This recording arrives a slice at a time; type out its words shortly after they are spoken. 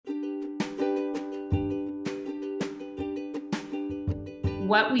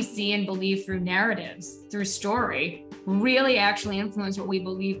what we see and believe through narratives, through story, really actually influence what we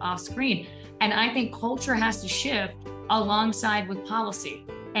believe off screen. And I think culture has to shift alongside with policy.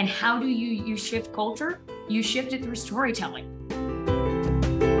 And how do you shift culture? You shift it through storytelling.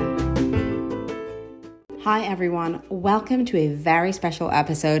 Hi everyone, welcome to a very special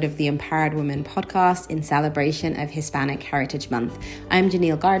episode of the Empowered Women podcast in celebration of Hispanic Heritage Month. I'm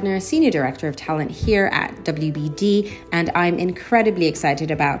Janelle Gardner, Senior Director of Talent here at WBD, and I'm incredibly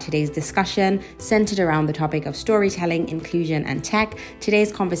excited about today's discussion centered around the topic of storytelling, inclusion, and tech.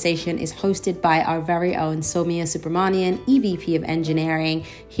 Today's conversation is hosted by our very own Sowmya Subramanian, EVP of Engineering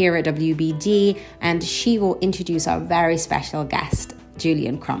here at WBD, and she will introduce our very special guest,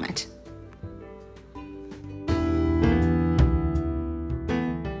 Ann Crommett.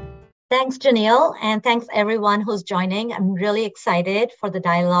 Thanks, Janelle, and thanks everyone who's joining. I'm really excited for the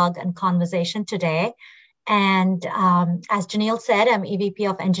dialogue and conversation today. And as Janelle said, I'm EVP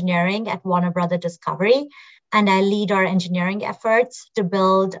of Engineering at Warner Brothers Discovery, and I lead our engineering efforts to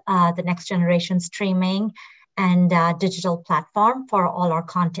build the next generation streaming and digital platform for all our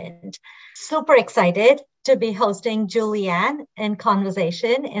content. Super excited to be hosting Julianne in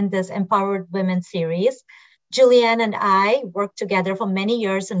conversation in this Empowered Women series. Julianne and I worked together for many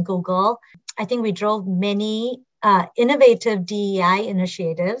years in Google. I think we drove many innovative DEI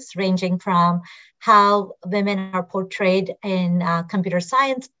initiatives, ranging from how women are portrayed in computer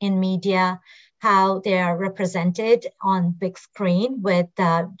science, in media, how they are represented on big screen with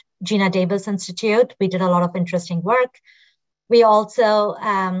Gina Davis Institute. We did a lot of interesting work. We also,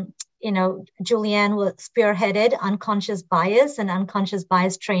 Julianne spearheaded unconscious bias and unconscious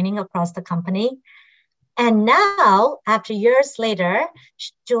bias training across the company. And now, after years later,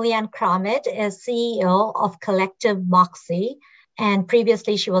 Ann Crommett is CEO of Collective Moxie. And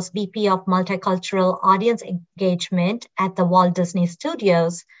previously, she was VP of Multicultural Audience Engagement at the Walt Disney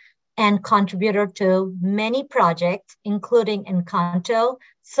Studios and contributor to many projects, including Encanto,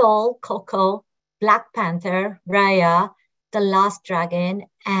 Soul, COCO, Black Panther, Raya, The Last Dragon,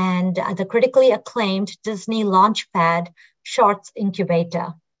 and the critically acclaimed Disney Launchpad Shorts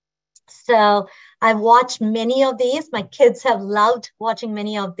Incubator. So I've watched many of these. My kids have loved watching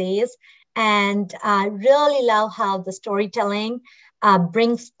many of these. And I really love how the storytelling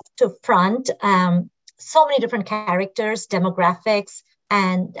brings to front so many different characters, demographics,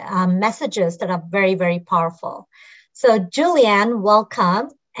 and messages that are very, very powerful. So Julianne, welcome.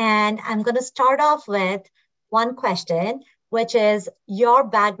 And I'm going to start off with one question, which is your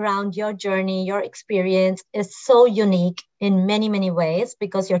background, your journey, your experience is so unique in many, many ways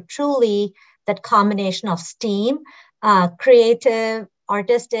because you're truly that combination of STEAM, creative,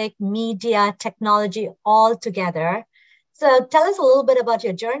 artistic, media, technology, all together. So tell us a little bit about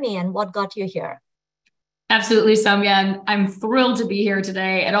your journey and what got you here. Absolutely, Sowmya. And I'm thrilled to be here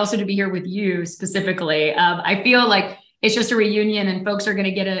today and also to be here with you specifically. I feel like it's just a reunion and folks are going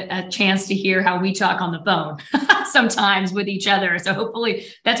to get a chance to hear how we talk on the phone sometimes with each other. So hopefully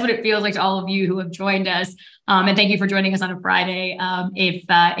that's what it feels like to all of you who have joined us. And thank you for joining us on a Friday.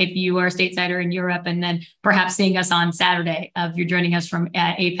 If you are stateside or in Europe, and then perhaps seeing us on Saturday if you're joining us from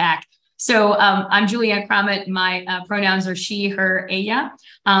APAC. So I'm Ann Crommett. My pronouns are she, her, ella.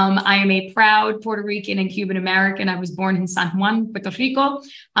 I am a proud Puerto Rican and Cuban American. I was born in San Juan, Puerto Rico,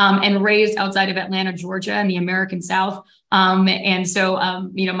 and raised outside of Atlanta, Georgia, in the American South. And so,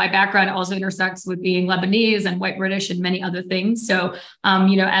 my background also intersects with being Lebanese and white British and many other things. So,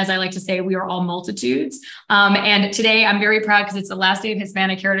 as I like to say, we are all multitudes. And today I'm very proud because it's the last day of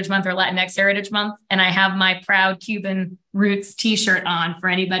Hispanic Heritage Month or Latinx Heritage Month. And I have my proud Cuban roots t-shirt on for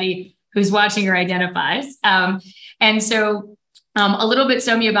anybody who's watching or identifies. And so a little bit,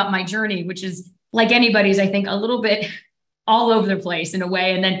 Sowmya, about my journey, which is like anybody's, I think, a little bit all over the place in a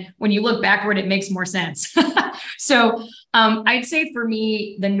way. And then when you look backward, it makes more sense. So I'd say for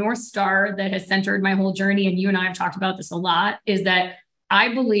me, the North Star that has centered my whole journey, and you and I have talked about this a lot, is that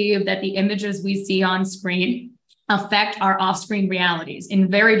I believe that the images we see on screen affect our off-screen realities in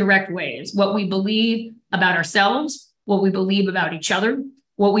very direct ways. What we believe about ourselves, what we believe about each other,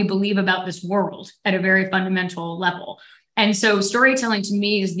 what we believe about this world at a very fundamental level. And so storytelling to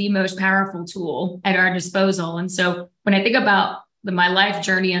me is the most powerful tool at our disposal. And so when I think about my life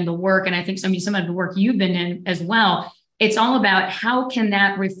journey and the work, and I think some of the work you've been in as well, it's all about how can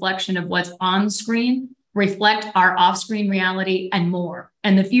that reflection of what's on screen reflect our off-screen reality and more,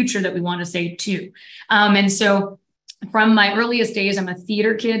 and the future that we want to say too. And so from my earliest days, I'm a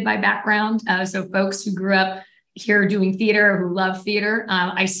theater kid by background. So folks who grew up here doing theater, who love theater,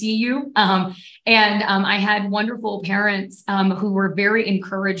 I see you. And I had wonderful parents who were very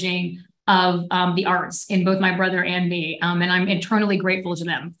encouraging of the arts in both my brother and me. And I'm eternally grateful to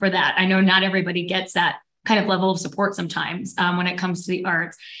them for that. I know not everybody gets that kind of level of support sometimes when it comes to the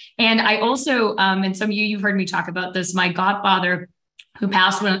arts. And I also, and some of you've heard me talk about this, my godfather, who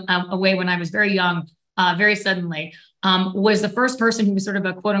passed away when I was very young, very suddenly, was the first person who was sort of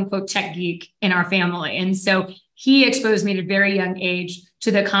a quote unquote tech geek in our family. And so he exposed me at a very young age to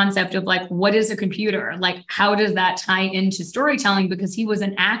the concept of like, what is a computer? Like, how does that tie into storytelling? Because he was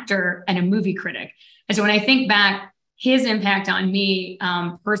an actor and a movie critic. And so when I think back, his impact on me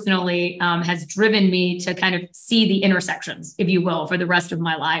personally has driven me to kind of see the intersections, if you will, for the rest of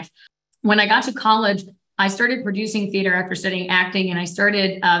my life. When I got to college, I started producing theater after studying acting, and I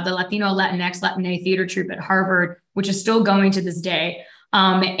started the Latino, Latinx, Latina theater troupe at Harvard, which is still going to this day.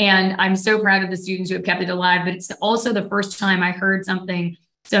 And I'm so proud of the students who have kept it alive, but it's also the first time I heard something,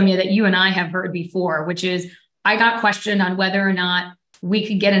 Sowmya, that you and I have heard before, which is I got questioned on whether or not we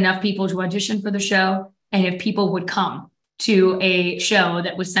could get enough people to audition for the show and if people would come to a show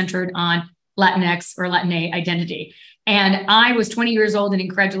that was centered on Latinx or Latina identity. And I was 20 years old and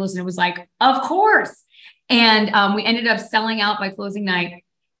incredulous, and it was like, of course. And we ended up selling out by closing night,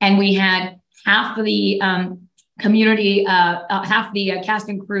 and we had half of the community, half the cast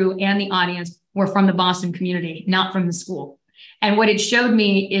and crew and the audience were from the Boston community, not from the school. And what it showed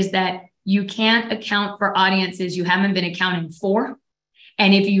me is that you can't account for audiences you haven't been accounting for.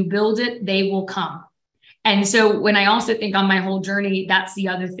 And if you build it, they will come. And so when I also think on my whole journey, that's the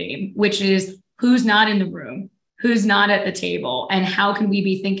other theme, which is who's not in the room, who's not at the table, and how can we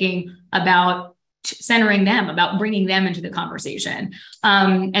be thinking about centering them, about bringing them into the conversation.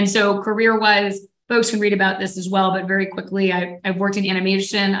 And so career-wise, folks can read about this as well, but very quickly, I've worked in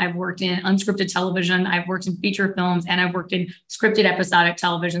animation, I've worked in unscripted television, I've worked in feature films, and I've worked in scripted episodic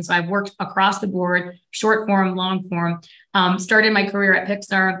television. So I've worked across the board, short form, long form. Started my career at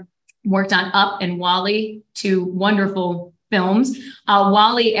Pixar, worked on Up and WALL-E, two wonderful films.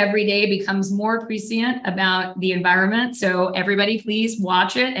 WALL-E every day becomes more prescient about the environment. So everybody please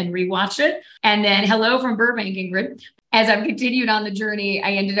watch it and rewatch it. And then hello from Burbank, Ingrid. As I've continued on the journey,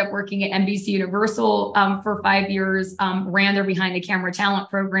 I ended up working at NBC Universal for 5 years, ran their behind the camera talent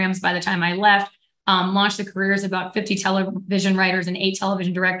programs by the time I left, launched the careers of about 50 television writers and 8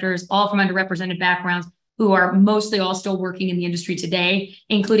 television directors, all from underrepresented backgrounds, who are mostly all still working in the industry today,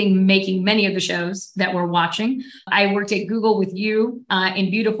 including making many of the shows that we're watching. I worked at Google with you in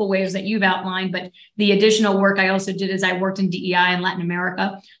beautiful ways that you've outlined, but the additional work I also did is I worked in DEI in Latin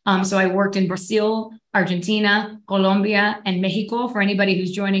America. So I worked in Brazil, Argentina, Colombia, and Mexico for anybody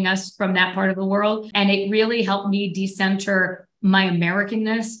who's joining us from that part of the world. And it really helped me decenter my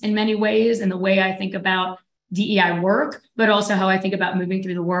Americanness in many ways and the way I think about DEI work, but also how I think about moving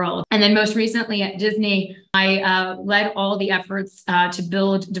through the world. And then most recently at Disney, I led all the efforts to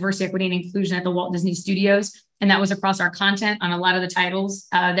build diversity, equity, and inclusion at the Walt Disney Studios. And that was across our content on a lot of the titles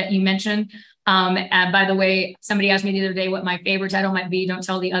that you mentioned. And by the way, somebody asked me the other day what my favorite title might be. Don't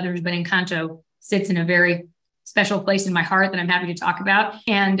tell the others, but Encanto sits in a very special place in my heart that I'm happy to talk about.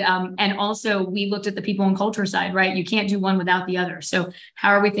 And also we looked at the people and culture side, right? You can't do one without the other. So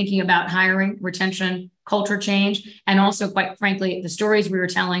how are we thinking about hiring, retention, culture change, and also quite frankly, the stories we were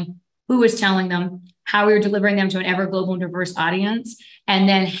telling, who was telling them, how we were delivering them to an ever global and diverse audience. And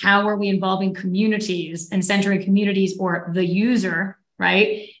then how are we involving communities and centering communities or the user,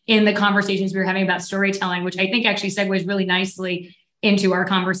 right? In the conversations we were having about storytelling, which I think actually segues really nicely into our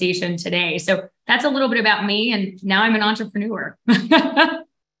conversation today. So that's a little bit about me. And now I'm an entrepreneur.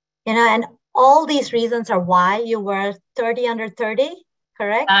 And all these reasons are why you were 30 under 30,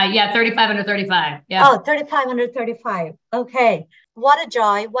 correct? Yeah, 35 under 35. Yeah. Oh, 35 under 35. Okay. What a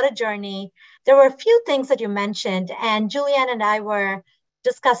joy. What a journey. There were a few things that you mentioned, and Julianne and I were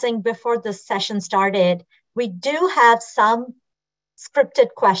discussing before this session started. We do have some scripted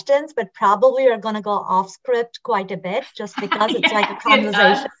questions, but probably are going to go off script quite a bit just because it's like a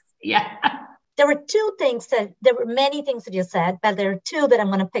conversation. Yeah. There were many things that you said, but there are two that I'm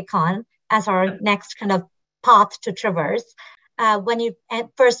going to pick on as our next kind of path to traverse. When you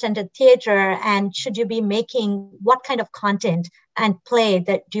first entered theater, and should you be making, what kind of content and play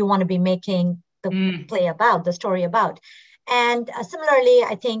that do you want to be making the play about, the story about? And similarly,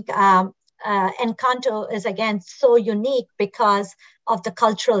 I think Encanto is again so unique because of the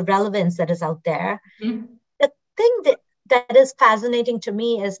cultural relevance that is out there. The thing that is fascinating to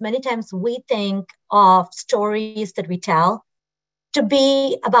me is many times we think of stories that we tell to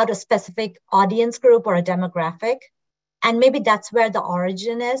be about a specific audience group or a demographic. And maybe that's where the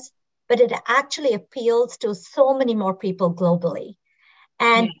origin is, but it actually appeals to so many more people globally.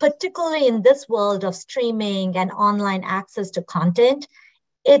 And particularly in this world of streaming and online access to content,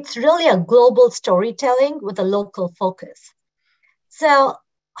 it's really a global storytelling with a local focus. So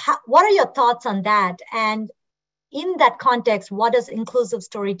what are your thoughts on that? And in that context, what does inclusive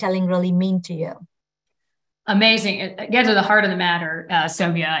storytelling really mean to you? Amazing. Get to the heart of the matter,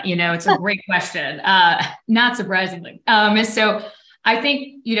 Sowmya. It's a great question, not surprisingly. So I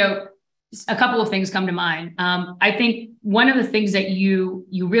think, a couple of things come to mind. I think one of the things that you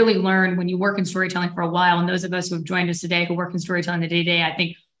really learn when you work in storytelling for a while, and those of us who have joined us today who work in storytelling the day-to-day, I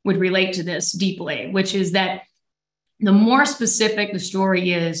think would relate to this deeply, which is that the more specific the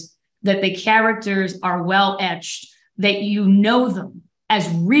story is, that the characters are well etched, that you know them as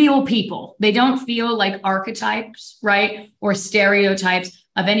real people. They don't feel like archetypes, right? Or stereotypes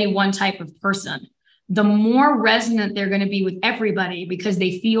of any one type of person. The more resonant they're going to be with everybody because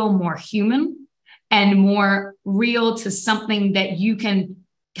they feel more human and more real to something that you can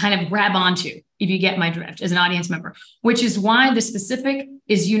kind of grab onto, if you get my drift, as an audience member, which is why the specific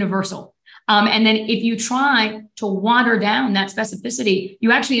is universal. And then if you try to water down that specificity,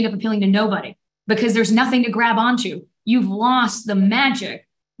 you actually end up appealing to nobody because there's nothing to grab onto. You've lost the magic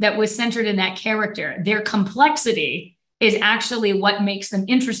that was centered in that character. Their complexity is actually what makes them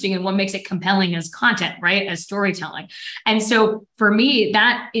interesting and what makes it compelling as content, right? As storytelling. And so for me,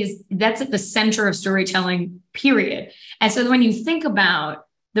 that's at the center of storytelling, period. And so when you think about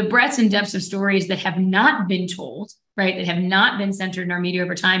the breadths and depths of stories that have not been told, right? That have not been centered in our media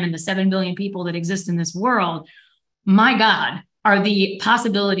over time, and the 7 billion people that exist in this world, my God, are the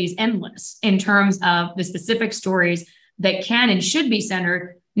possibilities endless in terms of the specific stories that can and should be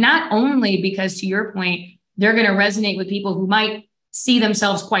centered, not only because, to your point, they're going to resonate with people who might see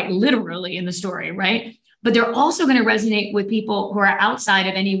themselves quite literally in the story, right? But they're also going to resonate with people who are outside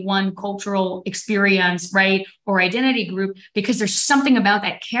of any one cultural experience, right? Or identity group, because there's something about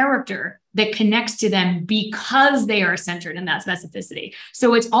that character that connects to them because they are centered in that specificity.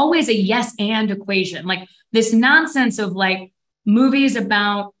 So it's always a yes and equation. Like this nonsense of like movies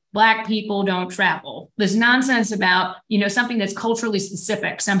about Black people don't travel. This nonsense about, something that's culturally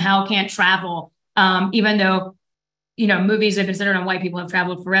specific somehow can't travel, even though, movies that have been centered on white people have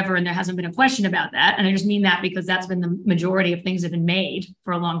traveled forever, and there hasn't been a question about that. And I just mean that because that's been the majority of things that have been made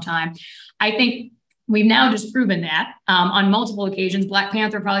for a long time. I think we've now disproven that on multiple occasions, Black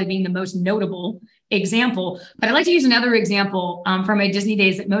Panther probably being the most notable example. But I'd like to use another example from my Disney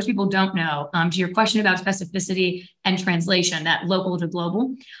days that most people don't know, to your question about specificity and translation, that local to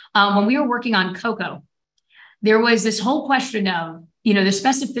global. When we were working on COCO, there was this whole question of, the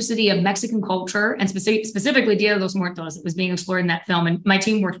specificity of Mexican culture and specifically Dia de los Muertos that was being explored in that film. And my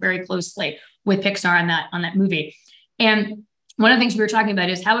team worked very closely with Pixar on that movie. And one of the things we were talking about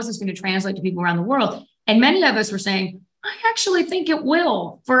is how is this going to translate to people around the world? And many of us were saying, I actually think it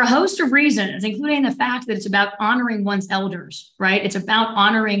will, for a host of reasons, including the fact that it's about honoring one's elders, right? It's about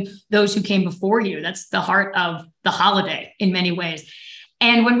honoring those who came before you. That's the heart of the holiday in many ways.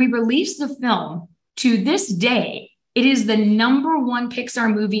 And when we released the film, to this day, it is the #1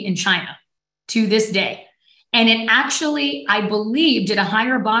 Pixar movie in China to this day. And it actually, I believe, did a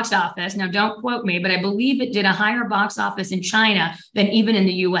higher box office. Now, don't quote me, but I believe it did a higher box office in China than even in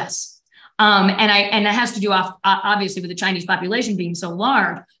the US. And it has to do obviously with the Chinese population being so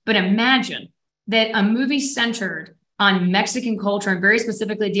large. But imagine that a movie centered on Mexican culture and very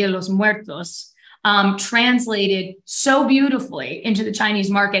specifically Dia de los Muertos translated so beautifully into the Chinese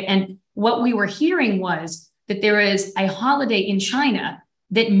market. And what we were hearing was that there is a holiday in China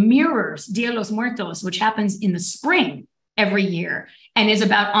that mirrors Dia de los Muertos, which happens in the spring every year and is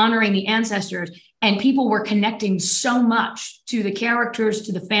about honoring the ancestors. And people were connecting so much to the characters,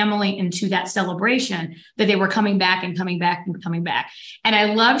 to the family, and to that celebration that they were coming back and coming back and coming back. And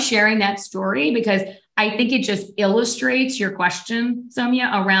I love sharing that story because I think it just illustrates your question,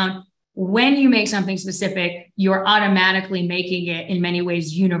 Sowmya, around when you make something specific, you're automatically making it in many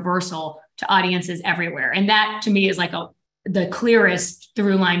ways universal to audiences everywhere. And that to me is like the clearest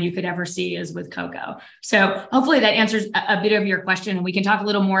through line you could ever see is with COCO. So hopefully that answers a bit of your question, and we can talk a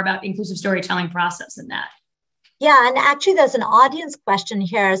little more about inclusive storytelling process in that. Yeah, and actually there's an audience question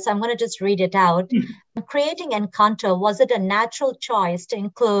here, so I'm going to just read it out. Creating Encanto, was it a natural choice to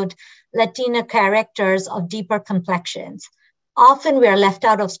include Latina characters of deeper complexions? Often we are left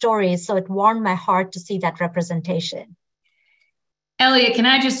out of stories, so it warmed my heart to see that representation. Elliot, can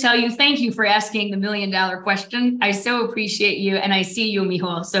I just tell you, thank you for asking the $1 million question. I so appreciate you, and I see you,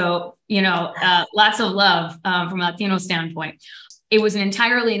 mijo. So, lots of love from a Latino standpoint. It was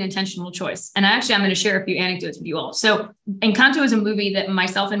entirely an intentional choice. And I'm going to share a few anecdotes with you all. So Encanto is a movie that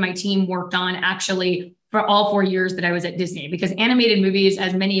myself and my team worked on actually for all 4 years that I was at Disney, because animated movies,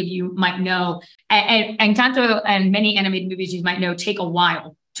 as many of you might know, and Encanto and many animated movies you might know, take a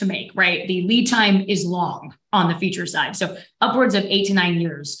while to make, right? The lead time is long on the feature side. So upwards of 8 to 9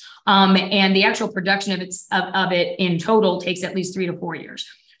 years. And the actual production of it in total takes at least 3 to 4 years.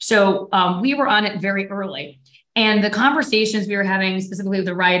 So we were on it very early. And the conversations we were having specifically with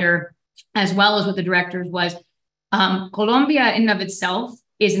the writer, as well as with the directors, was Colombia in and of itself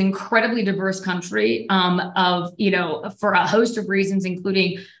is an incredibly diverse country for a host of reasons,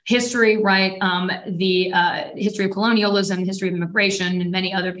 including history, right? The history of colonialism, history of immigration, and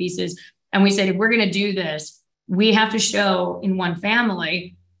many other pieces. And we said, if we're going to do this, we have to show in one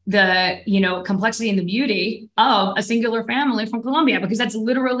family the, complexity and the beauty of a singular family from Colombia, because that's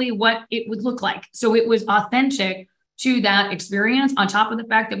literally what it would look like. So it was authentic to that experience, on top of the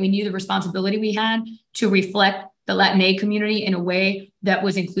fact that we knew the responsibility we had to reflect the Latinidad community in a way that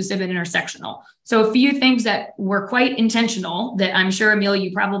was inclusive and intersectional. So a few things that were quite intentional that I'm sure, Emil,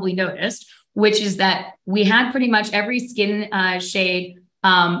 you probably noticed, which is that we had pretty much every skin shade.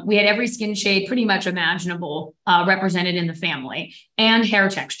 We had every skin shade pretty much imaginable represented in the family, and hair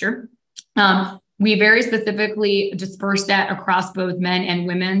texture. We very specifically dispersed that across both men and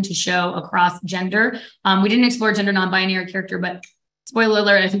women to show across gender. We didn't explore gender non-binary character, but spoiler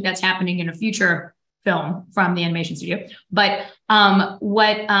alert, I think that's happening in a future film from the animation studio. But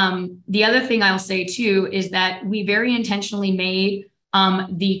the other thing I'll say too is that we very intentionally made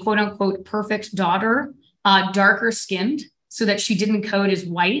the quote unquote perfect daughter darker skinned, so that she didn't code as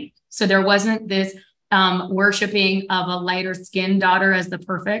white. So there wasn't this worshiping of a lighter skinned daughter as the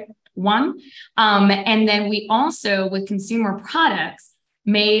perfect one. And then we also, with consumer products,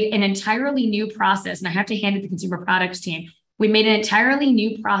 made an entirely new process. And I have to hand it to the consumer products team. We made an entirely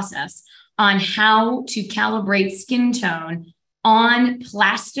new process on how to calibrate skin tone on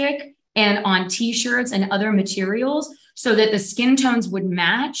plastic and on t-shirts and other materials, so that the skin tones would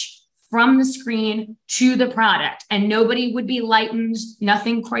match from the screen to the product, and nobody would be lightened.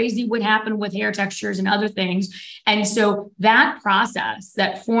 Nothing crazy would happen with hair textures and other things. And so that process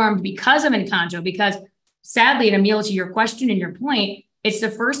that formed because of Encanto, because sadly, and Emil, to your question and your point, it's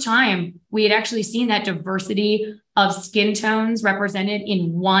the first time we had actually seen that diversity of skin tones represented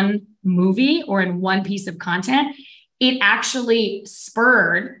in one movie or in one piece of content. It actually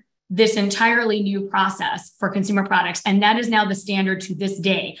spurred this entirely new process for consumer products. And that is now the standard to this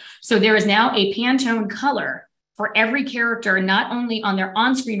day. So there is now a Pantone color for every character, not only on their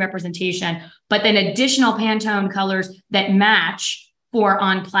on-screen representation, but then additional Pantone colors that match for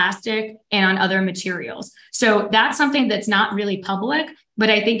on plastic and on other materials. So that's something that's not really public, but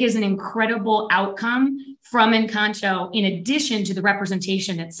I think is an incredible outcome from Encanto, in addition to the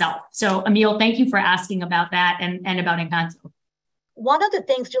representation itself. So Emil, thank you for asking about that and about Encanto. One of the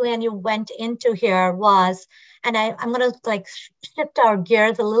things, Julian, you went into here was, and I'm going to shift our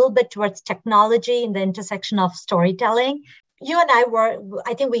gears a little bit towards technology in the intersection of storytelling. You and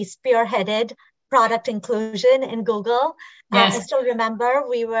I think we spearheaded product inclusion in Google. Yes. I still remember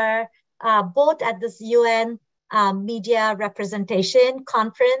we were both at this UN media representation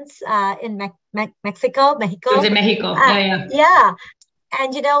conference in Mexico. It was in Mexico. Yeah.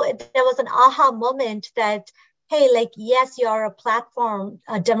 And, there was an aha moment that, hey, yes, you're a platform,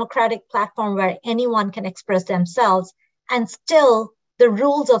 a democratic platform where anyone can express themselves, and still the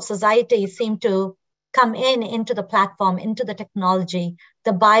rules of society seem to come into the platform, into the technology.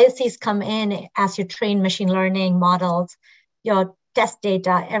 The biases come in as you train machine learning models, your test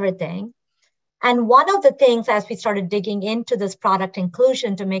data, everything. And one of the things, as we started digging into this product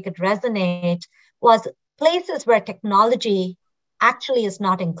inclusion to make it resonate, was places where technology actually is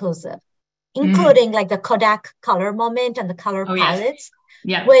not inclusive, including the Kodak color moment and the color palettes,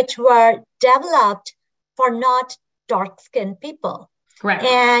 which were developed for not dark-skinned people. Correct.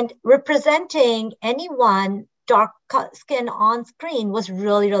 And representing anyone dark skin on screen was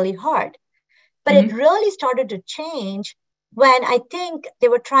really, really hard. But it really started to change when I think they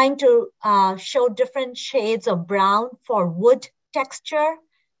were trying to show different shades of brown for wood texture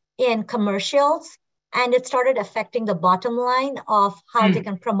in commercials. And it started affecting the bottom line of how they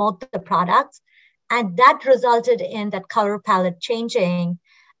can promote the products. And that resulted in that color palette changing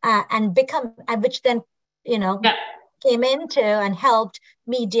which then, came into and helped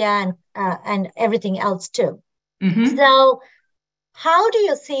media and everything else too. So how do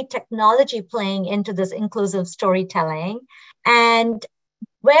you see technology playing into this inclusive storytelling? And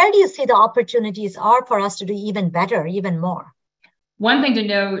where do you see the opportunities are for us to do even better, even more? One thing to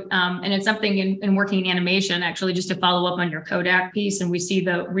note, and it's something in working in animation, actually, just to follow up on your Kodak piece, and we see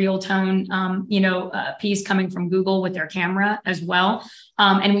the real tone, piece coming from Google with their camera as well.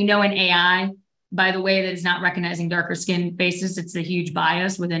 And we know in AI, by the way that it's not recognizing darker skin faces. It's a huge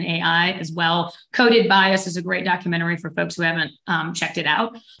bias within AI as well. Coded Bias is a great documentary for folks who haven't checked it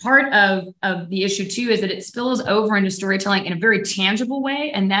out. Part of the issue too is that it spills over into storytelling in a very tangible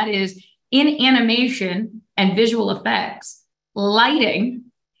way. And that is in animation and visual effects, lighting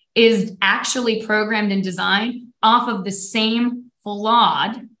is actually programmed and designed off of the same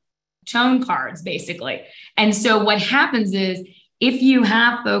flawed tone cards, basically. And so what happens is if you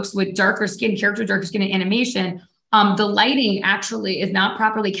have folks with darker skin, character darker skin in animation, the lighting actually is not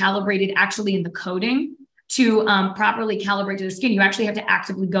properly calibrated actually in the coding to properly calibrate to the skin. You actually have to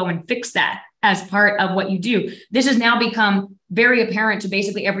actively go and fix that as part of what you do. This has now become very apparent to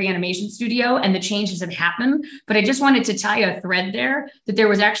basically every animation studio, and the changes have happened. But I just wanted to tie a thread there that there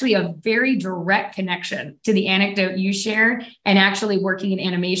was actually a very direct connection to the anecdote you shared and actually working in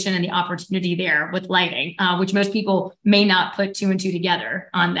animation and the opportunity there with lighting, which most people may not put two and two together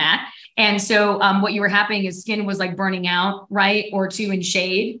on that. And so what you were happening is skin was like burning out, right? Or two in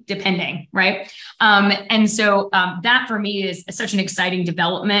shade, depending, right? And so that for me is such an exciting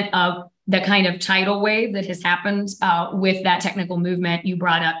development of the kind of tidal wave that has happened with that technical movement you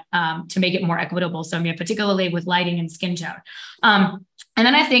brought up to make it more equitable, Sowmya, particularly with lighting and skin tone. And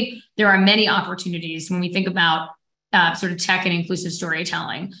then I think there are many opportunities when we think about sort of tech and inclusive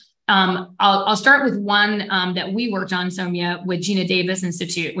storytelling. I'll start with one that we worked on, Sowmya, with Gina Davis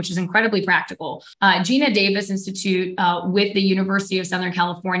Institute, which is incredibly practical. Gina Davis Institute with the University of Southern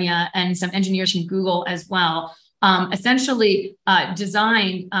California and some engineers from Google as well, essentially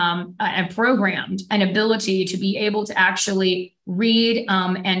designed and programmed an ability to be able to actually read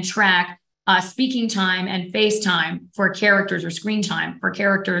and track speaking time and face time for characters or screen time for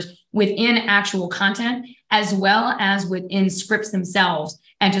characters within actual content, as well as within scripts themselves,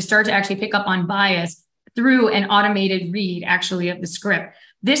 and to start to actually pick up on bias through an automated read actually of the script.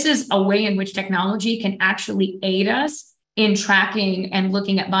 This is a way in which technology can actually aid us in tracking and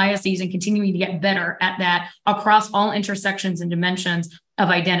looking at biases and continuing to get better at that across all intersections and dimensions of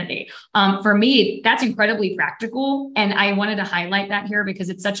identity. For me, that's incredibly practical. And I wanted to highlight that here because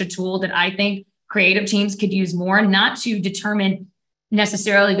it's such a tool that I think creative teams could use more, not to determine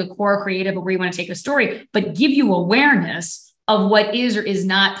necessarily the core creative or where you want to take a story, but give you awareness of what is or is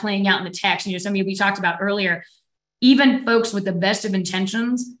not playing out in the text. And something we talked about earlier, even folks with the best of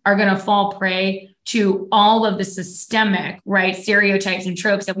intentions are going to fall prey to all of the systemic, right, stereotypes and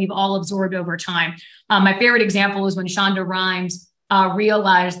tropes that we've all absorbed over time. My favorite example is when Shonda Rhimes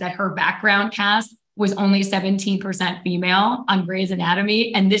realized that her background cast was only 17% female on Grey's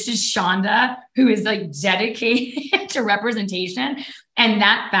Anatomy. And this is Shonda, who is like dedicated to representation. And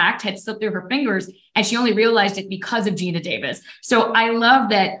that fact had slipped through her fingers, and she only realized it because of Gina Davis. So I love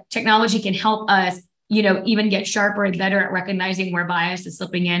that technology can help us, you know, even get sharper and better at recognizing where bias is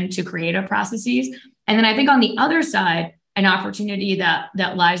slipping into creative processes. And then I think on the other side, an opportunity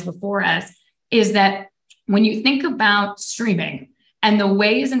that lies before us is that when you think about streaming and the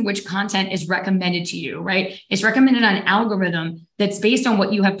ways in which content is recommended to you, right? It's recommended on an algorithm that's based on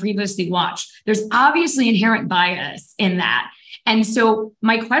what you have previously watched. There's obviously inherent bias in that. And so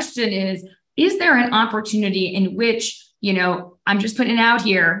my question is there an opportunity in which, you know, I'm just putting it out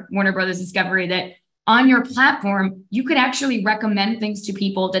here, Warner Brothers Discovery, that on your platform, you could actually recommend things to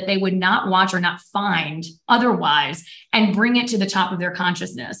people that they would not watch or not find otherwise and bring it to the top of their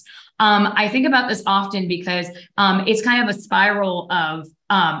consciousness. I think about this often because it's kind of a spiral of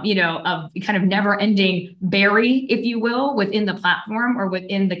kind of never ending berry, if you will, within the platform or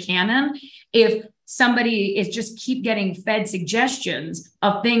within the canon. If somebody is just keep getting fed suggestions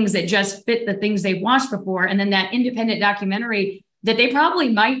of things that just fit the things they've watched before, and then that independent documentary that they probably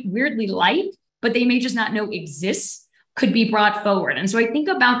might weirdly like, but they may just not know exists, could be brought forward. And so I think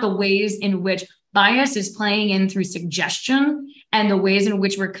about the ways in which bias is playing in through suggestion and the ways in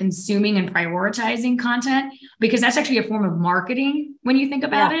which we're consuming and prioritizing content, because that's actually a form of marketing when you think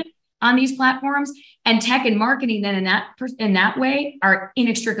about it on these platforms. And tech and marketing then in that way are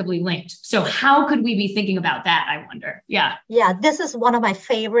inextricably linked. So how could we be thinking about that, I wonder? Yeah, this is one of my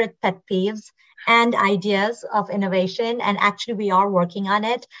favorite pet peeves and ideas of innovation. And actually, we are working on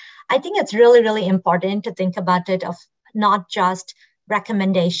it. I think it's really, really important to think about it of not just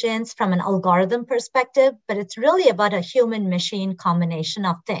recommendations from an algorithm perspective, but it's really about a human machine combination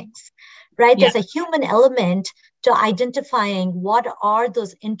of things, right? Yeah. There's a human element to identifying what are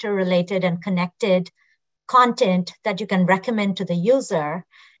those interrelated and connected content that you can recommend to the user.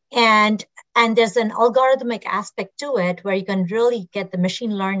 And there's an algorithmic aspect to it where you can really get the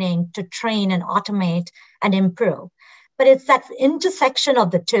machine learning to train and automate and improve. But it's that intersection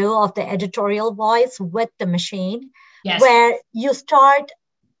of the two, of the editorial voice with the machine, where you start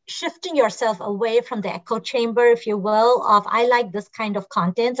shifting yourself away from the echo chamber, if you will, of I like this kind of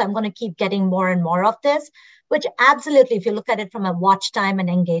content, so I'm going to keep getting more and more of this, which absolutely, if you look at it from a watch time and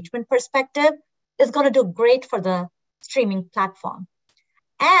engagement perspective, is going to do great for the streaming platform.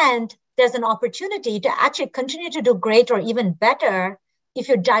 And there's an opportunity to actually continue to do great or even better if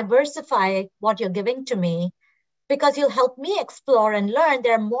you diversify what you're giving to me, because you'll help me explore and learn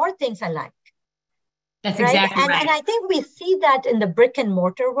there are more things I like. That's right? exactly right. And I think we see that in the brick and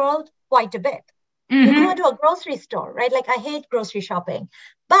mortar world quite a bit. You go into a grocery store, right? Like I hate grocery shopping,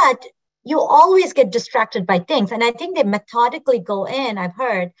 but you always get distracted by things. And I think they methodically go in, I've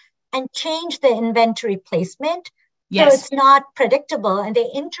heard, and change the inventory placement. So it's not predictable, and they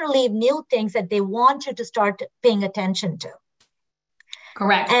interleave new things that they want you to start paying attention to.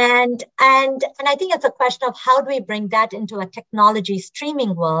 Correct. And I think it's a question of how do we bring that into a technology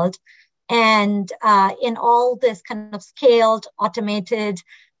streaming world, and in all this kind of scaled, automated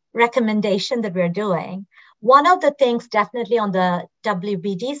recommendation that we're doing. One of the things definitely on the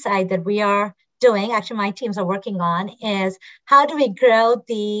WBD side that we are doing, actually my teams are working on, is how do we grow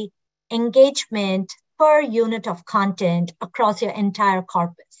the engagement per unit of content across your entire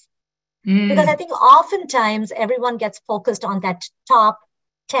corpus? Because I think oftentimes everyone gets focused on that top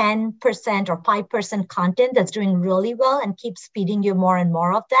 10% or 5% content that's doing really well and keeps feeding you more and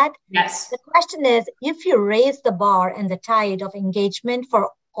more of that. Yes. The question is, if you raise the bar and the tide of engagement for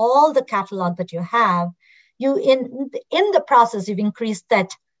all the catalog that you have, you in the process, you've increased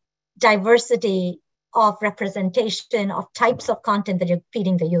that diversity of representation of types of content that you're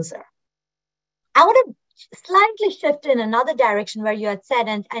feeding the user. I want to slightly shift in another direction where you had said,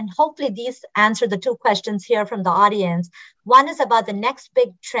 and hopefully these answer the two questions here from the audience. One is about the next big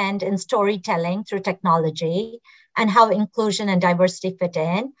trend in storytelling through technology and how inclusion and diversity fit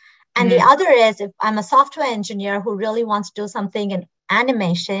in. And the other is, if I'm a software engineer who really wants to do something in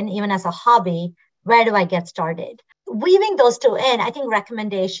animation, even as a hobby, where do I get started? Weaving those two in, I think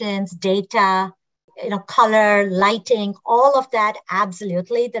recommendations, data, color, lighting, all of that,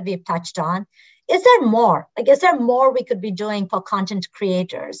 absolutely, that we've touched on. Is there more? Is there more we could be doing for content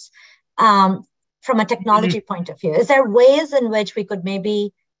creators from a technology point of view? Is there ways in which we could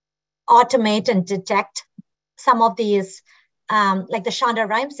maybe automate and detect some of these, like the Shonda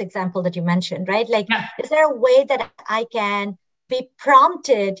Rhimes example that you mentioned, right? Is there a way that I can be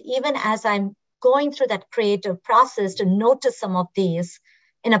prompted, even as I'm going through that creative process, to notice some of these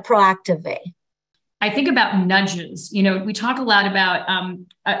in a proactive way? I think about nudges. We talk a lot about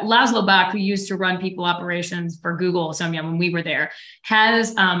Laszlo Bach, who used to run people operations for Google, Sowmya, when we were there,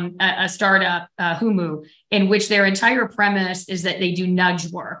 has a startup, Humu, in which their entire premise is that they do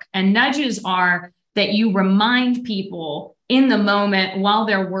nudge work. And nudges are that you remind people in the moment while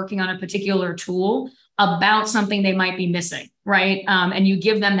they're working on a particular tool about something they might be missing, right? And you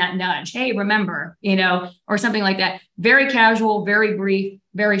give them that nudge. Hey, remember, or something like that. Very casual, very brief,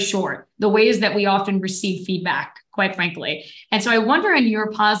 very short. The ways that we often receive feedback, quite frankly. And so I wonder, in your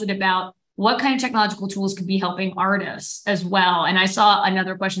posit, about what kind of technological tools could be helping artists as well. And I saw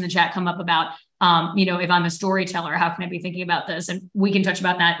another question in the chat come up about, if I'm a storyteller, how can I be thinking about this? And we can touch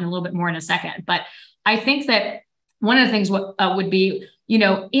about that in a little bit more in a second. But I think that one of the things would be,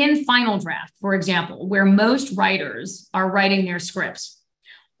 in Final Draft, for example, where most writers are writing their scripts,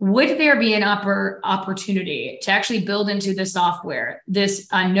 would there be an opportunity to actually build into the software this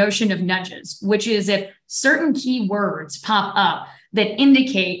notion of nudges, which is if certain keywords pop up that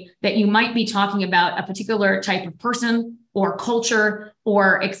indicate that you might be talking about a particular type of person or culture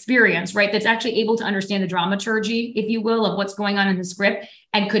or experience, right? That's actually able to understand the dramaturgy, if you will, of what's going on in the script,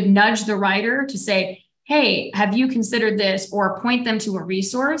 and could nudge the writer to say, hey, have you considered this, or point them to a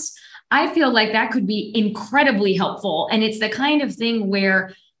resource? I feel like that could be incredibly helpful. And it's the kind of thing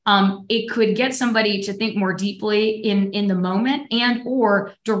where it could get somebody to think more deeply in the moment, and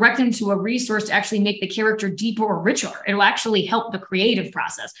or direct them to a resource to actually make the character deeper or richer. It'll actually help the creative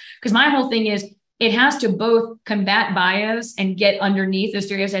process. Because my whole thing is, it has to both combat bias and get underneath those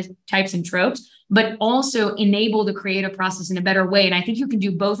stereotypes and tropes, but also enable the creative process in a better way. And I think you can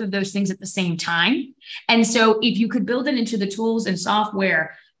do both of those things at the same time. And so if you could build it into the tools and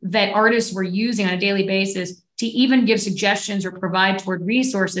software that artists were using on a daily basis to even give suggestions or provide toward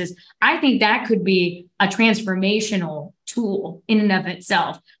resources, I think that could be a transformational tool in and of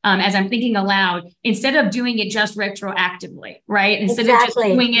itself. As I'm thinking aloud, instead of doing it just retroactively, right? Instead of just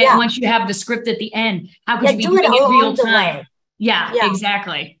doing it once you have the script at the end, how could you be doing it real time? Yeah,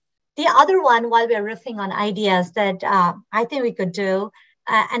 exactly. The other one, while we're riffing on ideas that I think we could do,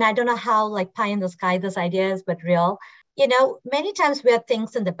 and I don't know how pie in the sky this idea is, but real, many times we have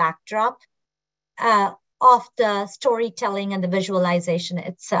things in the backdrop of the storytelling and the visualization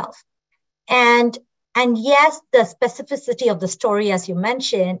itself. And yes, the specificity of the story, as you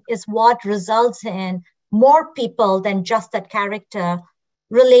mentioned, is what results in more people than just that character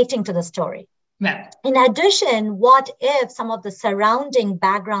relating to the story. Yeah. In addition, what if some of the surrounding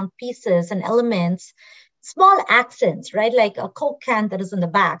background pieces and elements, small accents, right? Like a Coke can that is in the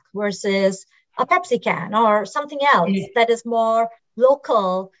back versus a Pepsi can or something else that is more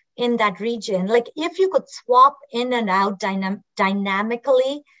local in that region. Like if you could swap in and out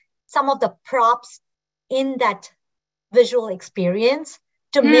dynamically some of the props in that visual experience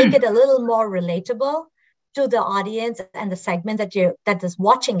to make it a little more relatable to the audience and the segment that is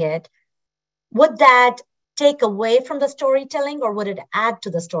watching it, would that take away from the storytelling or would it add to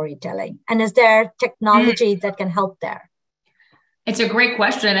the storytelling? And is there technology that can help there? It's a great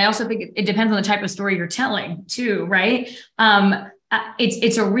question. I also think it depends on the type of story you're telling too, right?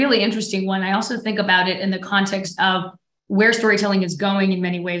 It's a really interesting one. I also think about it in the context of where storytelling is going in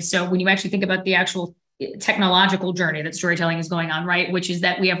many ways. So when you actually think about the actual technological journey that storytelling is going on, right? Which is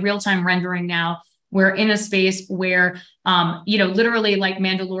that we have real-time rendering now. We're in a space where, literally like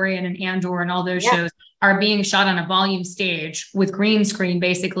Mandalorian and Andor and all those shows are being shot on a volume stage with green screen,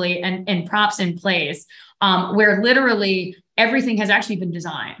 basically, and props in place, where literally everything has actually been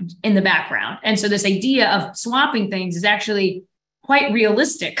designed in the background. And so this idea of swapping things is actually quite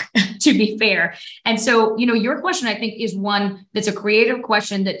realistic, to be fair. And so, your question, I think, is one that's a creative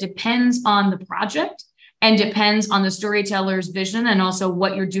question that depends on the project and depends on the storyteller's vision and also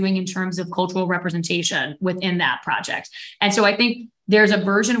what you're doing in terms of cultural representation within that project. And so I think there's a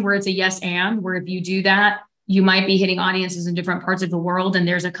version where it's a yes and, where if you do that, you might be hitting audiences in different parts of the world and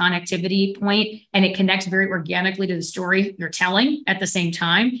there's a connectivity point and it connects very organically to the story you're telling at the same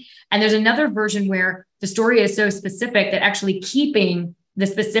time. And there's another version where the story is so specific that actually keeping the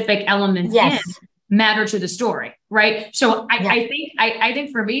specific elements in matter to the story, right? So I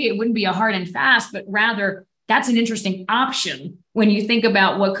think for me, it wouldn't be a hard and fast, but rather that's an interesting option when you think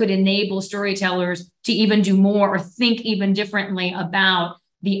about what could enable storytellers to even do more or think even differently about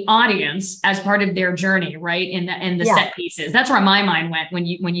the audience as part of their journey, right? In the set pieces. That's where my mind went when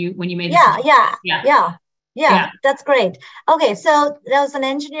you made this. Yeah, that's great. Okay, so there was an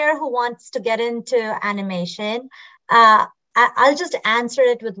engineer who wants to get into animation. I'll just answer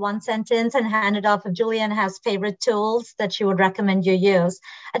it with one sentence and hand it off if Julianne has favorite tools that she would recommend you use.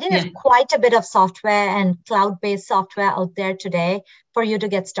 I think there's quite a bit of software and cloud-based software out there today for you to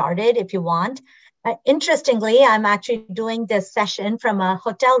get started if you want. Interestingly, I'm actually doing this session from a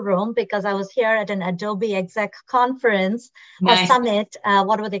hotel room because I was here at an Adobe exec conference or summit,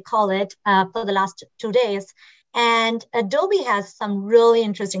 what would they call it, for the last 2 days. And Adobe has some really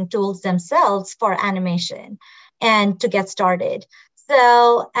interesting tools themselves for animation and to get started.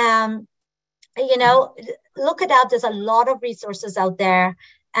 So, look it up. There's a lot of resources out there.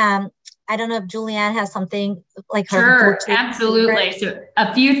 I don't know if Julianne has something like her. Sure, absolutely. So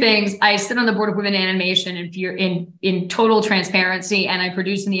a few things. I sit on the board of Women in Animation, and if you're in total transparency, and I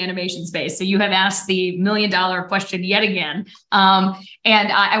produce in the animation space. So you have asked the $1 million question yet again.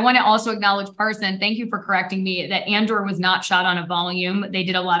 And I want to also acknowledge Parson. Thank you for correcting me that Andor was not shot on a volume. They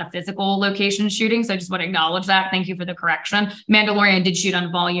did a lot of physical location shooting. So I just want to acknowledge that. Thank you for the correction. Mandalorian did shoot on a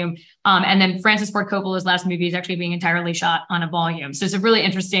volume. And then Francis Ford Coppola's last movie is actually being entirely shot on a volume. So it's a really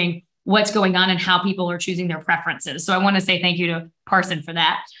interesting what's going on and how people are choosing their preferences. So I want to say thank you to Parson for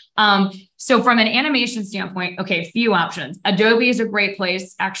that. So from an animation standpoint, okay, few options. Adobe is a great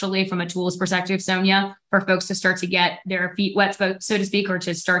place, actually, from a tools perspective, Sowmya, for folks to start to get their feet wet, so to speak, or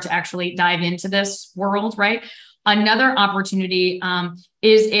to start to actually dive into this world, right? Another opportunity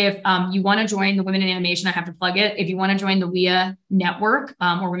is if you want to join the Women in Animation, I have to plug it. If you want to join the WIA network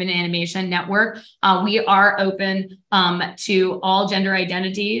or Women in Animation network, we are open to all gender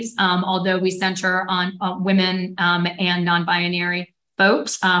identities, although we center on women and non-binary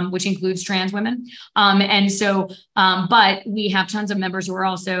folks, which includes trans women. But we have tons of members who are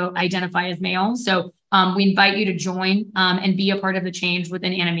also identify as male. So we invite you to join and be a part of the change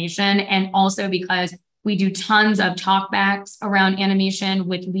within animation. And also because we do tons of talkbacks around animation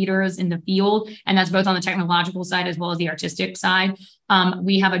with leaders in the field, and that's both on the technological side as well as the artistic side.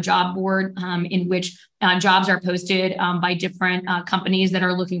 We have a job board in which jobs are posted by different companies that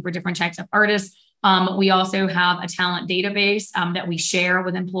are looking for different types of artists. We also have a talent database that we share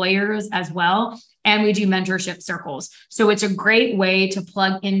with employers as well. And we do mentorship circles. So it's a great way to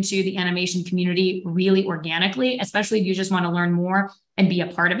plug into the animation community really organically, especially if you just want to learn more and be a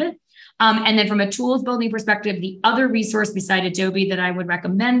part of it. And then from a tools building perspective, the other resource beside Adobe that I would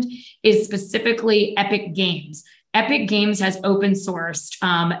recommend is specifically Epic Games. Epic Games has open sourced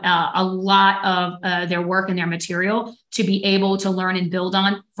a lot of their work and their material to be able to learn and build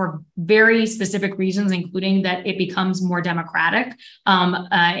on for very specific reasons, including that it becomes more democratic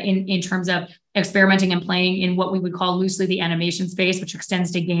in terms of experimenting and playing in what we would call loosely the animation space, which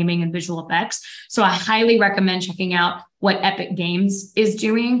extends to gaming and visual effects. So I highly recommend checking out what Epic Games is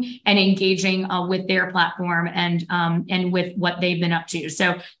doing and engaging with their platform and with what they've been up to.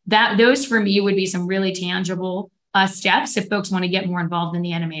 So those for me would be some really tangible steps if folks want to get more involved in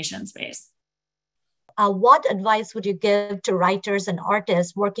the animation space. What advice would you give to writers and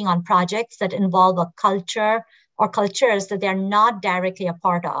artists working on projects that involve a culture or cultures that they're not directly a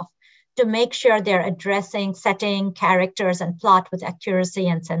part of, to make sure they're addressing setting, characters, and plot with accuracy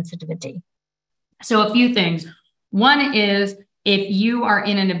and sensitivity? So a few things. One is if you are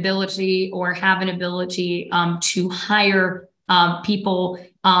in an ability or have an ability to hire people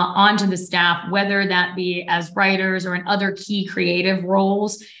onto the staff, whether that be as writers or in other key creative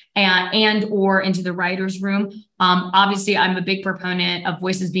roles and or into the writer's room. Obviously, I'm a big proponent of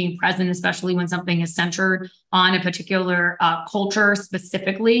voices being present, especially when something is centered on a particular culture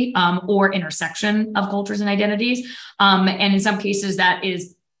specifically or intersection of cultures and identities. And in some cases, that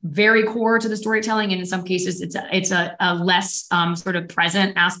is very core to the storytelling. And in some cases, it's a less sort of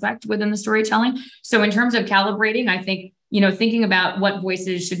present aspect within the storytelling. So in terms of calibrating, I think, thinking about what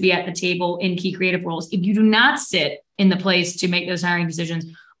voices should be at the table in key creative roles. If you do not sit in the place to make those hiring decisions,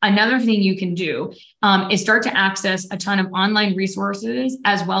 another thing you can do is start to access a ton of online resources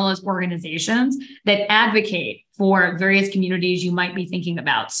as well as organizations that advocate for various communities you might be thinking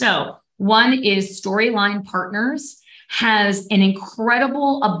about. So one is Storyline Partners has an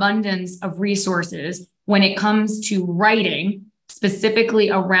incredible abundance of resources when it comes to writing specifically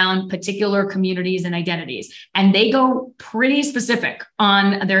around particular communities and identities. And they go pretty specific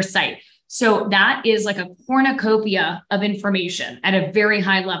on their site. So that is like a cornucopia of information at a very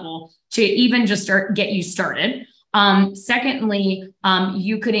high level to even just get you started. Secondly,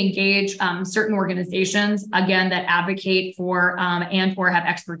 you could engage certain organizations, again, that advocate for and or have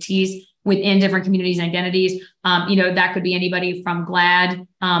expertise within different communities and identities. That could be anybody from GLAAD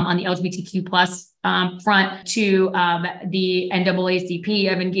on the LGBTQ plus front to the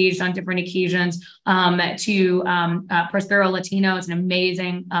NAACP. I've engaged on different occasions to Prospero Latino. It's an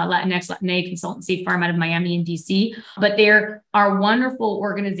amazing Latinx, Latina consultancy firm out of Miami and DC. But there are wonderful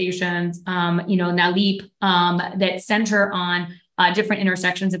organizations, NALEAP, that center on different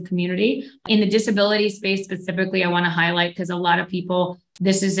intersections of community. In the disability space specifically, I want to highlight, because a lot of people,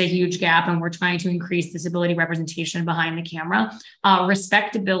 this is a huge gap and we're trying to increase disability representation behind the camera.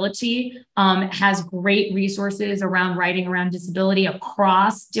 Respectability has great resources around writing around disability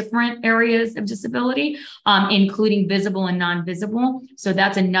across different areas of disability, including visible and non-visible. So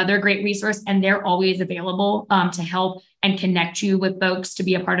that's another great resource, and they're always available to help and connect you with folks to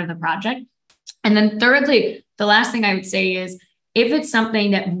be a part of the project. And then thirdly, the last thing I would say is, if it's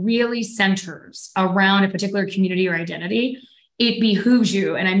something that really centers around a particular community or identity, it behooves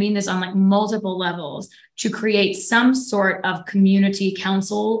you, and I mean this on like multiple levels, to create some sort of community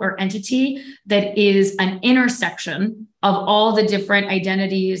council or entity that is an intersection of all the different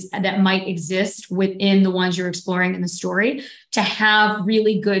identities that might exist within the ones you're exploring in the story, to have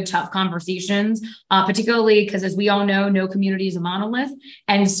really good, tough conversations, particularly because, as we all know, no community is a monolith.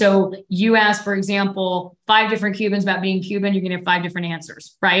 And so you ask, for example, 5 different Cubans about being Cuban, you're going to have 5 different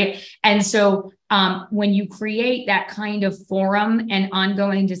answers, right? And so when you create that kind of forum and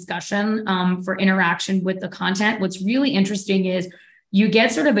ongoing discussion for interaction with the content, what's really interesting is you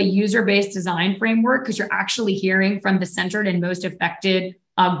get sort of a user-based design framework, because you're actually hearing from the centered and most affected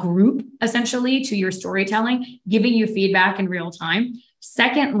group, essentially, to your storytelling, giving you feedback in real time.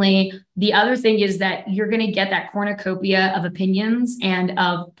 Secondly, the other thing is that you're going to get that cornucopia of opinions and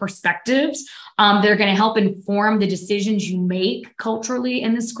of perspectives that are going to help inform the decisions you make culturally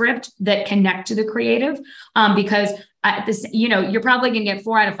in the script that connect to the creative. Because you're probably going to get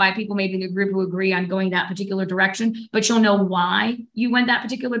 4 out of 5 people maybe in the group who agree on going that particular direction, but you'll know why you went that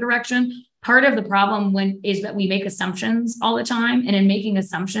particular direction. Part of the problem is that we make assumptions all the time. And in making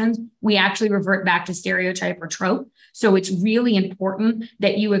assumptions, we actually revert back to stereotype or trope. So it's really important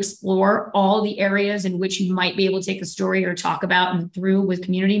that you explore all the areas in which you might be able to take a story or talk about and through with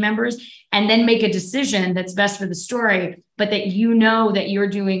community members, and then make a decision that's best for the story, but that you know that you're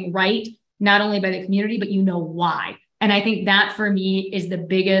doing right, not only by the community, but you know why. And I think that for me is the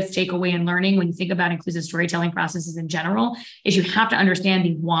biggest takeaway in learning when you think about inclusive storytelling processes in general, is you have to understand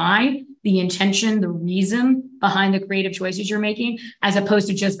the why, the intention, the reason behind the creative choices you're making, as opposed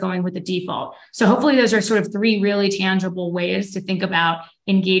to just going with the default. So hopefully those are sort of 3 really tangible ways to think about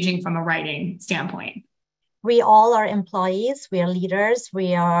engaging from a writing standpoint. we all are employees, we are leaders,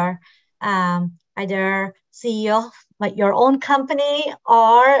 we are either CEO of your own company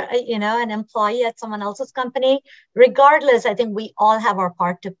or, an employee at someone else's company. Regardless, I think we all have our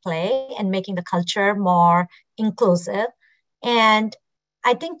part to play in making the culture more inclusive. And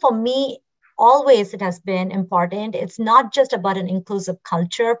I think for me, always it has been important. It's not just about an inclusive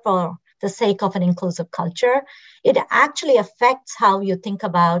culture for the sake of an inclusive culture. It actually affects how you think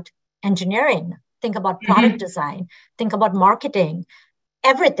about engineering, think about product design, think about marketing,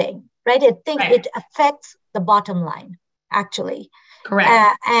 everything, right? It affects the bottom line, actually.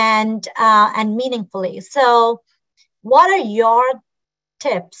 Correct. And meaningfully. So what are your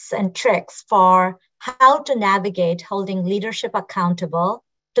tips and tricks for how to navigate holding leadership accountable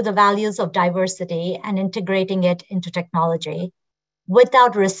to the values of diversity and integrating it into technology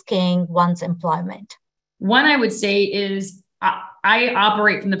without risking one's employment? One I would say is I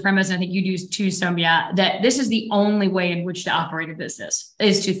operate from the premise, and I think you do too, Sowmya, that this is the only way in which to operate a business,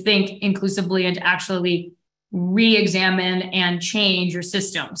 is to think inclusively and to actually re-examine and change your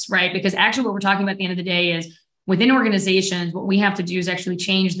systems, right? Because actually what we're talking about at the end of the day is within organizations, what we have to do is actually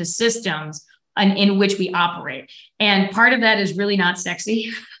change the systems in which we operate. And part of that is really not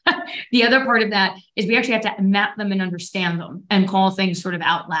sexy. The other part of that is we actually have to map them and understand them and call things sort of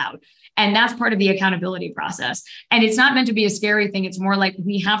out loud. And that's part of the accountability process. And it's not meant to be a scary thing. It's more like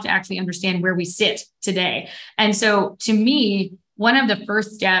we have to actually understand where we sit today. And so to me, one of the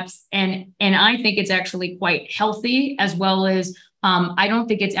first steps, and I think it's actually quite healthy, as well as I don't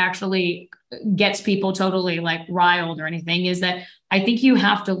think it's actually gets people totally like riled or anything, is that I think you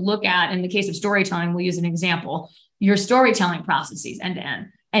have to look at, in the case of storytelling, we'll use an example, your storytelling processes end to end,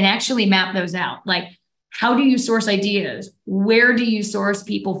 and actually map those out. Like, how do you source ideas? Where do you source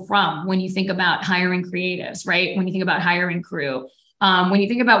people from when you think about hiring creatives, right? When you think about hiring crew, when you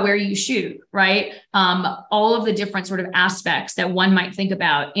think about where you shoot, right? All of the different sort of aspects that one might think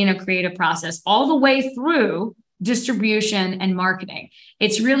about in a creative process, all the way through distribution and marketing.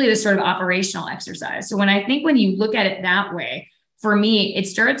 It's really this sort of operational exercise. So when you look at it that way, for me, it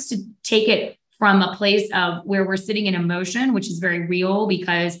starts to take it from a place of where we're sitting in emotion, which is very real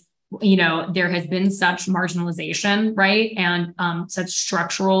because there has been such marginalization, right? And such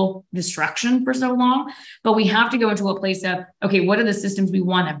structural destruction for so long. But we have to go into a place of, okay, what are the systems we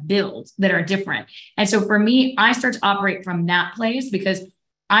want to build that are different? And so for me, I start to operate from that place because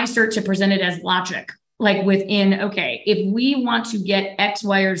I start to present it as logic, like within, okay, if we want to get X,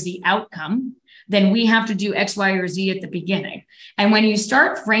 Y, or Z outcome, then we have to do X, Y, or Z at the beginning. And when you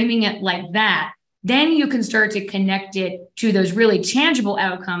start framing it like that, then you can start to connect it to those really tangible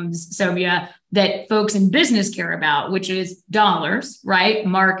outcomes, Sowmya, that folks in business care about, which is dollars, right?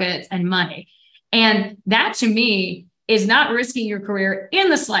 Markets and money. And that to me is not risking your career in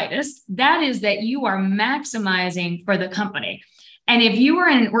the slightest. That is that you are maximizing for the company. And if you are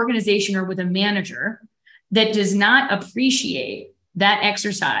in an organization or with a manager that does not appreciate that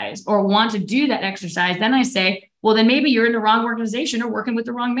exercise or want to do that exercise, then I say, well, then maybe you're in the wrong organization or working with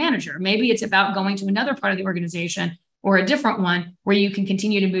the wrong manager. Maybe it's about going to another part of the organization or a different one where you can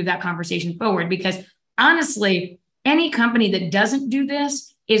continue to move that conversation forward. Because honestly, any company that doesn't do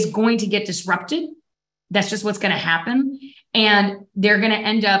this is going to get disrupted. That's just what's going to happen. And they're going to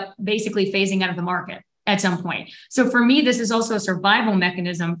end up basically phasing out of the market at some point. So for me, this is also a survival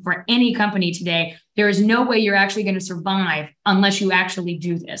mechanism for any company today. There is no way you're actually going to survive unless you actually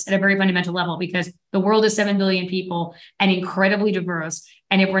do this at a very fundamental level, because the world is 7 billion people and incredibly diverse.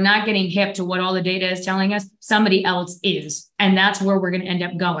 And if we're not getting hip to what all the data is telling us, somebody else is. And that's where we're going to end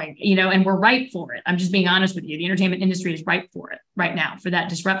up going, and we're ripe for it. I'm just being honest with you. The entertainment industry is ripe for it right now, for that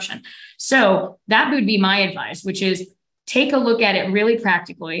disruption. So that would be my advice, which is take a look at it really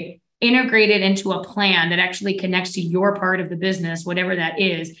practically, integrate it into a plan that actually connects to your part of the business, whatever that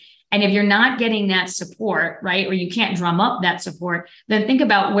is. And if you're not getting that support, right, or you can't drum up that support, then think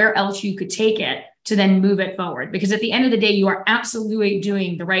about where else you could take it to then move it forward. Because at the end of the day, you are absolutely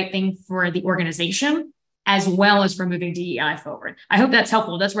doing the right thing for the organization as well as for moving DEI forward. I hope that's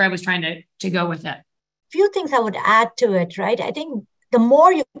helpful. That's where I was trying to go with it. Few things I would add to it, right? I think the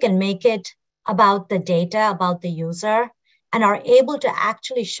more you can make it about the data, about the user, and are able to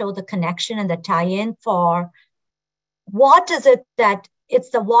actually show the connection and the tie-in for what is it that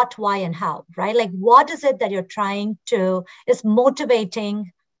it's the what, why, and how, right? Like, what is it that you're trying to, is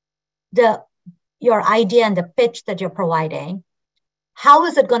motivating your idea and the pitch that you're providing? How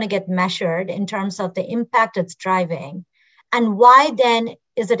is it going to get measured in terms of the impact it's driving? And why then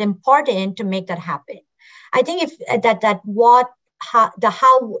is it important to make that happen? I think if that what, how,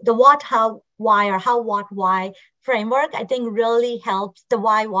 the what, how, why, or how, what, why framework, I think really helps the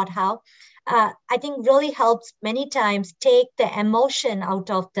why, what, how, I think really helps many times take the emotion out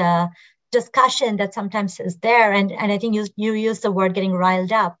of the discussion that sometimes is there. And I think you use the word getting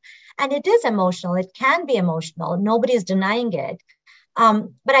riled up. And it is emotional. It can be emotional. Nobody is denying it.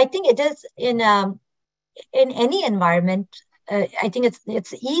 But I think it is in any environment. I think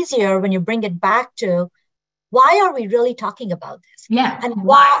it's easier when you bring it back to why are we really talking about this? Yeah. And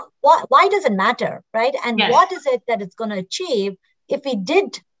why does it matter, right? And yes. what is it that it's going to achieve if we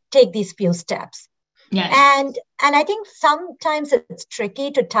did take these few steps? Yes. And I think sometimes it's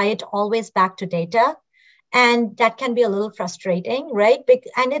tricky to tie it always back to data. And that can be a little frustrating, right?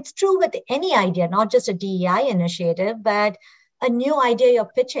 And it's true with any idea, not just a DEI initiative, but a new idea you're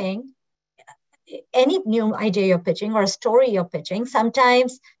pitching, any new idea you're pitching or a story you're pitching,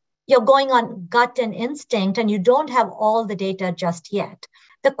 sometimes you're going on gut and instinct and you don't have all the data just yet.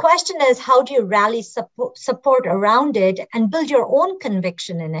 The question is, how do you rally support around it and build your own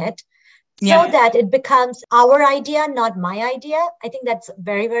conviction in it so that it becomes our idea, not my idea? I think that's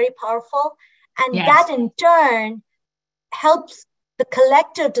very, very powerful. And that in turn helps the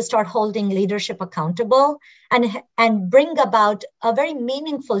collective to start holding leadership accountable and bring about a very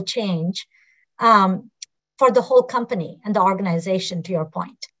meaningful change for the whole company and the organization, to your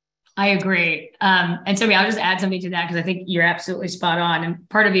point. I agree. And so I'll just add something to that because I think you're absolutely spot on. And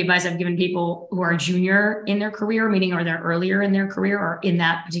part of the advice I've given people who are junior in their career, meaning or they're earlier in their career or in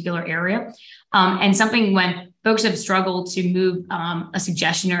that particular area. And something when folks have struggled to move a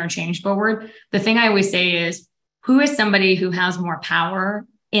suggestion or a change forward, the thing I always say is, who is somebody who has more power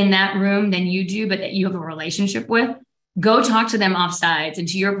in that room than you do, but that you have a relationship with? Go talk to them offsides. And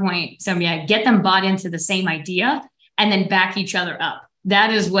to your point, Sowmya, get them bought into the same idea and then back each other up.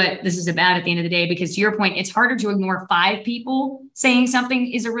 That is what this is about at the end of the day, because to your point, it's harder to ignore 5 people saying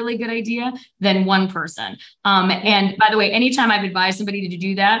something is a really good idea than one person. And by the way, anytime I've advised somebody to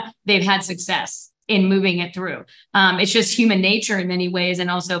do that, they've had success in moving it through. It's just human nature in many ways,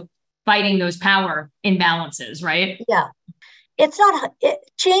 and also fighting those power imbalances, right? Yeah.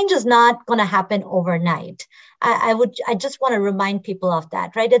 Change is not going to happen overnight. I just want to remind people of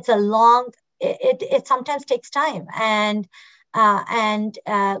that, right? It's it sometimes takes time.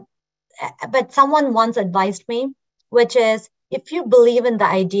 But someone once advised me, which is, if you believe in the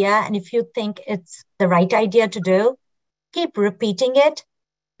idea and if you think it's the right idea to do, keep repeating it,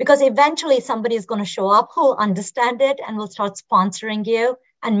 because eventually somebody is going to show up who will understand it and will start sponsoring you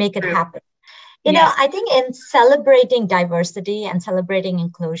and make it happen. You know, I think in celebrating diversity and celebrating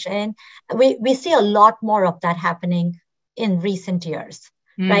inclusion, we see a lot more of that happening in recent years,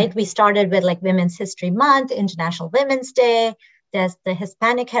 right? We started with like Women's History Month, International Women's Day. There's the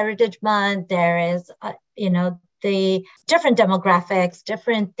Hispanic Heritage Month. There is, the different demographics,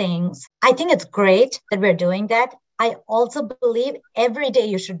 different things. I think it's great that we're doing that. I also believe every day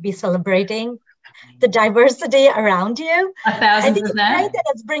you should be celebrating the diversity around you. 1,000%. I think it's great that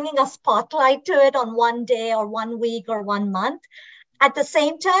it's bringing a spotlight to it on one day or 1 week or 1 month. At the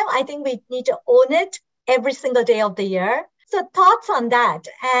same time, I think we need to own it every single day of the year. So thoughts on that,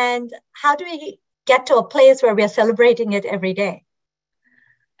 and how do we get to a place where we are celebrating it every day?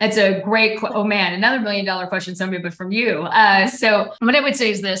 That's a great, oh man, another $1 million question, Sowmya, but from you. So what I would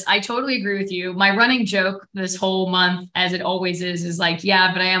say is this: I totally agree with you. My running joke this whole month, as it always is like,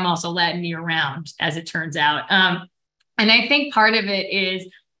 yeah, but I am also Latin year round, as it turns out. And I think part of it is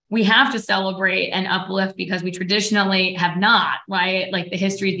we have to celebrate and uplift because we traditionally have not, right? Like the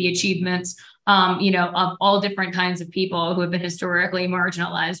history, the achievements, of all different kinds of people who have been historically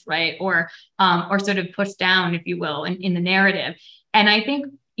marginalized, right? Or sort of pushed down, if you will, in the narrative. And I think,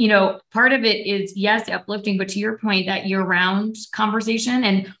 part of it is, yes, uplifting, but to your point, that year-round conversation.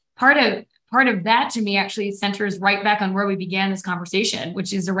 And part of that to me actually centers right back on where we began this conversation,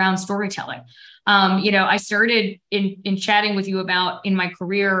 which is around storytelling. I started in chatting with you about in my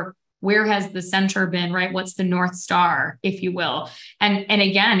career, where has the center been, right? What's the North Star, if you will? And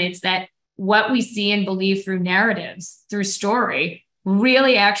again, it's that what we see and believe through narratives, through story,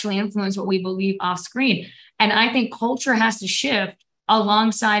 really actually influence what we believe off screen. And I think culture has to shift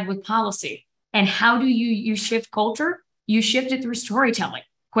alongside with policy. And how do you shift culture? You shift it through storytelling,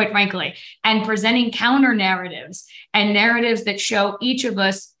 quite frankly, and presenting counter narratives and narratives that show each of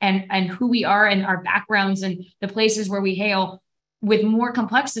us and who we are and our backgrounds and the places where we hail with more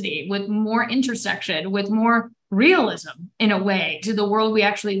complexity, with more intersection, with more realism in a way to the world we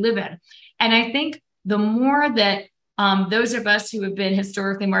actually live in. And I think the more that those of us who have been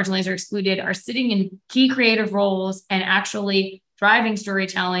historically marginalized or excluded are sitting in key creative roles and actually driving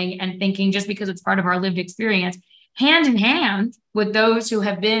storytelling and thinking, just because it's part of our lived experience, hand in hand with those who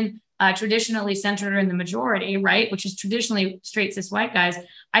have been traditionally centered in the majority, right, which is traditionally straight cis white guys.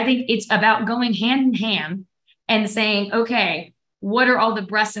 I think it's about going hand in hand and saying, okay, what are all the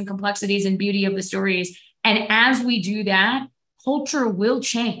breadths and complexities and beauty of the stories? And as we do that, culture will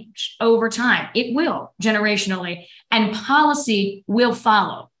change over time. It will, generationally, and policy will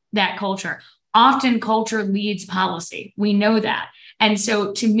follow that culture. Often culture leads policy. We know that. And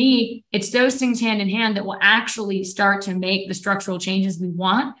so to me, it's those things hand in hand that will actually start to make the structural changes we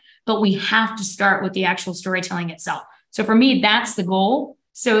want, but we have to start with the actual storytelling itself. So for me, that's the goal,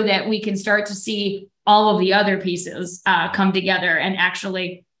 so that we can start to see all of the other pieces come together and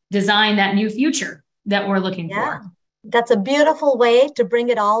actually design that new future that we're looking for. That's a beautiful way to bring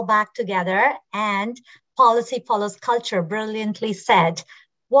it all back together, and policy follows culture, brilliantly said.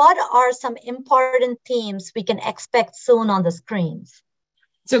 What are some important themes we can expect soon on the screens?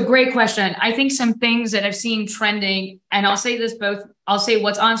 So great question. I think some things that I've seen trending, and I'll say this both, I'll say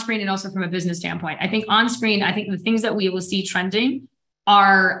what's on screen and also from a business standpoint. I think on screen, I think the things that we will see trending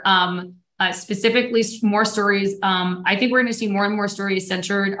are specifically more stories. I think we're going to see more and more stories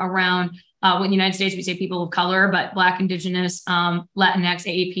centered around, in the United States, we say people of color, but Black, Indigenous, Latinx,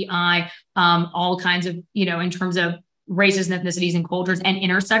 AAPI, all kinds of, in terms of races and ethnicities and cultures and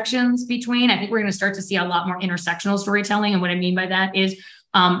intersections between. I think we're going to start to see a lot more intersectional storytelling. And what I mean by that is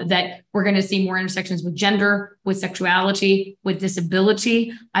that we're going to see more intersections with gender, with sexuality, with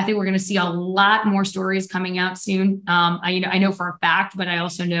disability. I think we're going to see a lot more stories coming out soon. I know for a fact, but I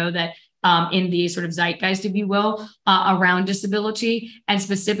also know that in the sort of zeitgeist, if you will, around disability, and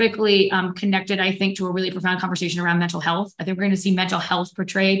specifically connected, I think, to a really profound conversation around mental health. I think we're going to see mental health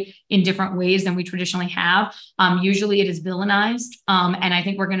portrayed in different ways than we traditionally have. Usually it is villainized. And I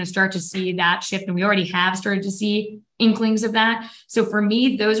think we're going to start to see that shift. And we already have started to see inklings of that. So for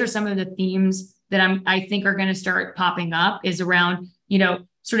me, those are some of the themes that I think are going to start popping up, is around,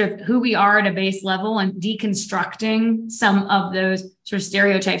 sort of who we are at a base level and deconstructing some of those sort of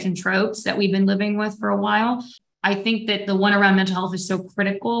stereotypes and tropes that we've been living with for a while. I think that the one around mental health is so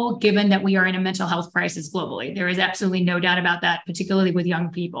critical, given that we are in a mental health crisis globally. There is absolutely no doubt about that, particularly with young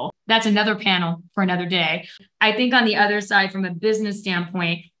people. That's another panel for another day. I think on the other side, from a business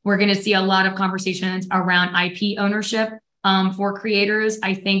standpoint, we're going to see a lot of conversations around IP ownership for creators.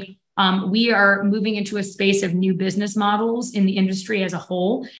 I think we are moving into a space of new business models in the industry as a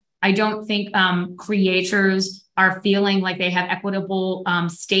whole. I don't think creators are feeling like they have equitable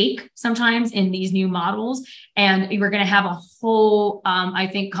stake sometimes in these new models. And we're going to have a whole, I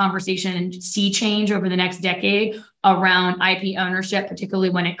think, conversation and sea change over the next decade around IP ownership, particularly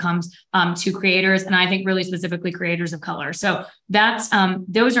when it comes to creators. And I think really specifically creators of color. So that's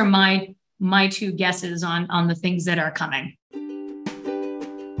those are my two guesses on the things that are coming.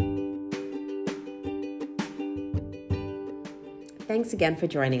 Thanks again for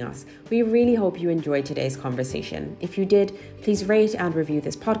joining us. We really hope you enjoyed today's conversation. If you did, please rate and review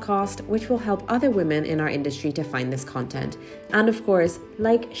this podcast, which will help other women in our industry to find this content. And of course,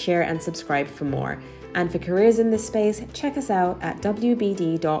 like, share, and subscribe for more. And for careers in this space, check us out at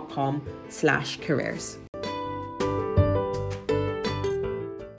wbd.com/careers.